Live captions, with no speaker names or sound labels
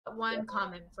one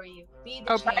comment for you. Be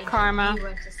the Oh, change bye, Karma. you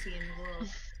want to see in the world.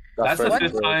 That's the What?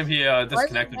 fifth time he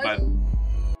disconnected, Why- but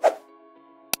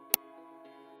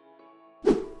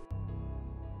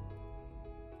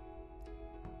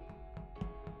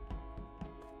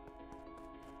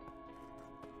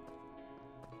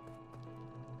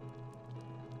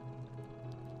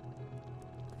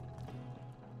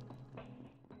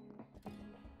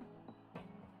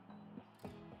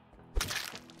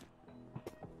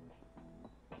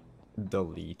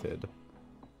Deleted.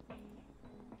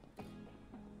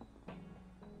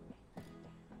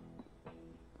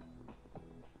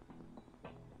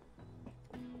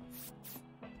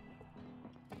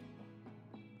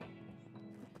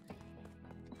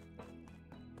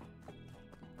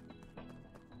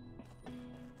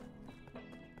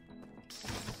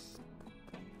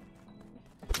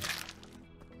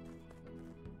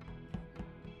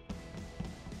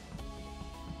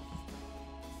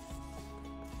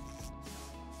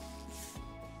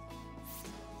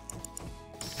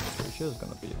 There's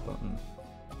gonna be a button.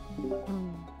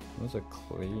 Those are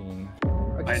clean.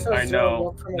 I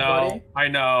know. No, I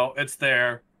know. It's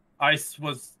there. Ice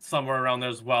was somewhere around there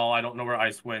as well. I don't know where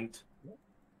Ice went.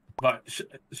 But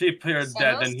she appeared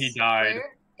dead, then he died.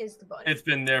 Where is the body? It's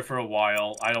been there for a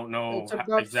while. I don't know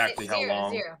exactly how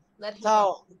long. Zero. Let him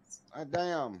How?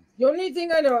 Damn. The only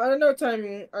thing I don't know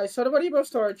timing. I saw the body above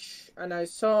storage, and I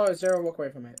saw Zero walk away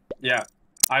from it. Yeah,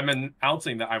 I'm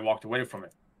announcing that I walked away from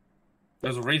it.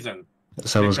 There's a reason.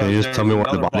 Someone's gonna just tell me where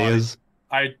the body is.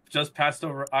 I just passed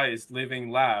over Ice leaving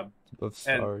lab,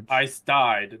 and Ice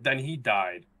died. Then he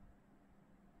died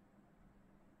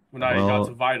when I got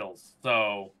to vitals.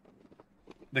 So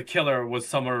the killer was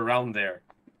somewhere around there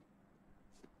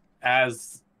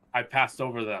as I passed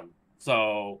over them.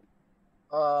 So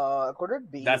could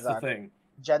it be that's the that thing.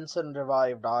 Jensen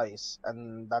revived Ice,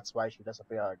 and that's why she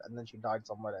disappeared, and then she died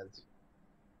somewhere else?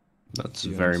 That's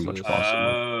very much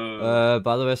possible.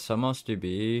 By the way, Samos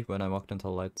DB, when I walked into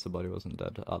lights, the body wasn't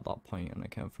dead at that point, and I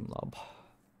came from lab.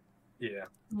 Yeah.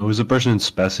 Who was the person in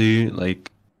Specie,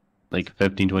 like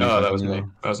 15, 20 No, seconds that was me.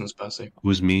 ago? That was in Specie. It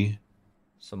was me?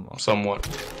 Somewhat.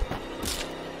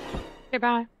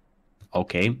 Goodbye.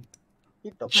 Okay.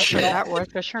 Shit. That was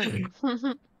for sure.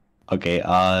 Okay,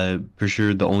 for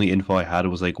sure the only info I had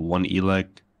was like 1 elec,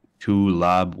 2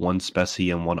 lab, 1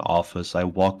 specie, and 1 office. I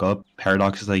walk up,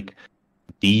 Paradox is like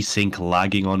desync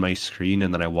lagging on my screen,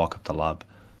 and then I walk up to lab.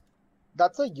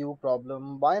 That's a you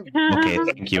problem. Why? Okay,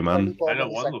 thank you, man. I know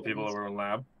one of the people that were in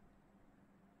lab,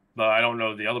 but I don't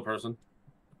know the other person.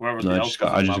 Wherever No, the I else just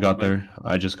got, was I in just lab got with. there.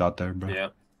 I just got there, bro. Yeah.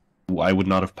 I would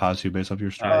not have passed you based off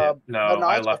your stream. No,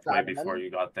 I left way before you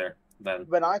got there. Then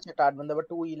When I checked admin, there were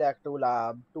 2 elec, 2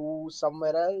 lab, 2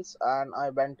 somewhere else, and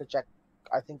I went to check.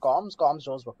 I think comms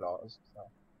doors were closed.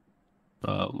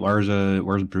 So.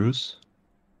 Where's Bruce?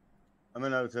 I'm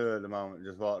in O2 at the moment.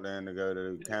 Just walked in to go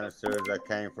to canisters. I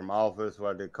came from office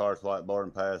where I did car swipe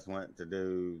boarding pass. Went to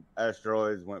do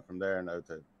asteroids. Went from there in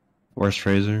O2. Where's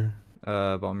Fraser?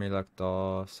 About me like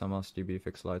door, Samos DB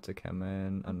fixed lights, I came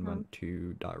in and went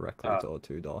to directly to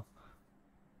O2 door.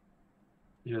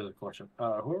 here's a question.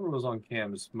 Whoever was on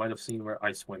cams might have seen where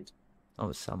Ice went. Oh,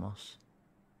 it's Samos.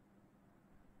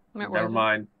 Never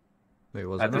mind. Wait,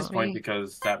 was At it this not? point,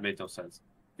 because that made no sense.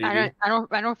 I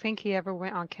don't think he ever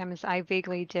went on cams. I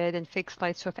vaguely did and fixed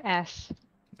lights with S.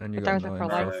 And you but that got was no for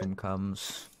info life. from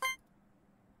cams.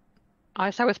 I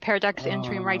saw was Paradox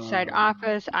entering right side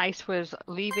office. Ice was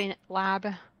leaving lab.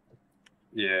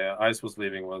 Yeah, Ice was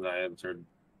leaving when I entered.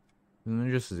 Isn't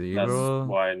it just That's zero?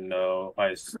 why I know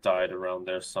Ice died around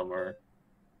there somewhere.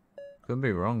 Could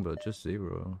be wrong, but just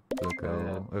zero.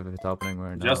 Okay, if it's happening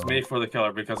right now. Just me for the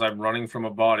killer because I'm running from a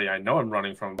body. I know I'm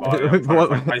running from a body. I'm trying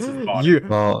to find Ice's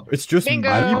body. It's just me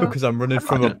because I'm running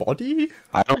from a body?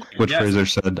 I don't like what Yes. Fraser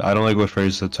said. I don't like what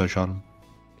Fraser said, so I shot him.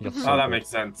 Oh, that makes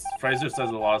sense. Fraser says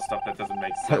a lot of stuff that doesn't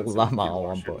make sense. and Llama people are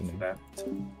on shooting button. for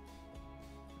that.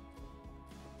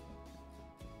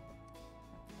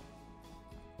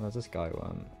 Where's this guy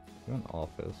went? He went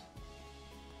office.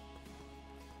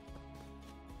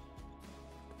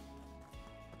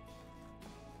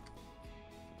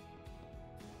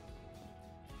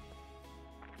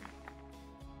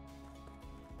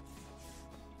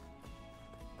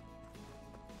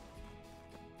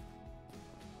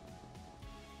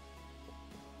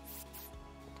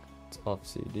 It's off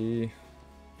CD.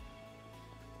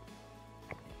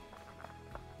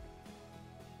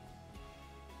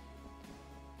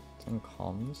 It's in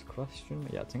comms question?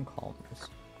 Yeah, it's in comms.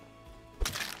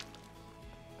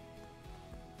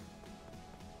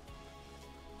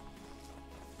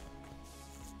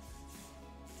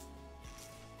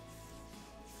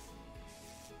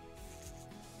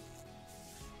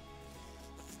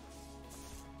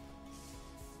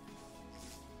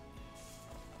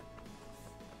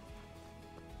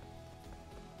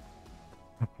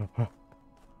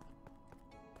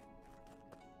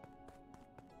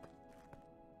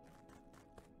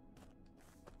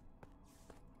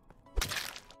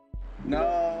 No.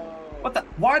 What the?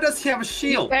 Why does he have a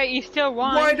shield? Yeah, you still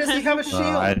won. Why does he have a shield?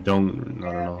 I don't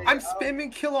know. I'm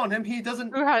spamming kill on him. He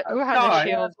doesn't. Who has die. a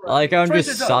shield? Like, I'm Fraser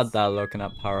just does. sad there looking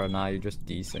at Para now, you just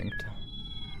desynced.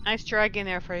 Nice drag in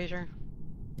there, Fraser.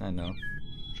 I know.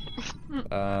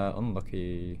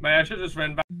 Unlucky. Man, I should just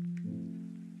ran back.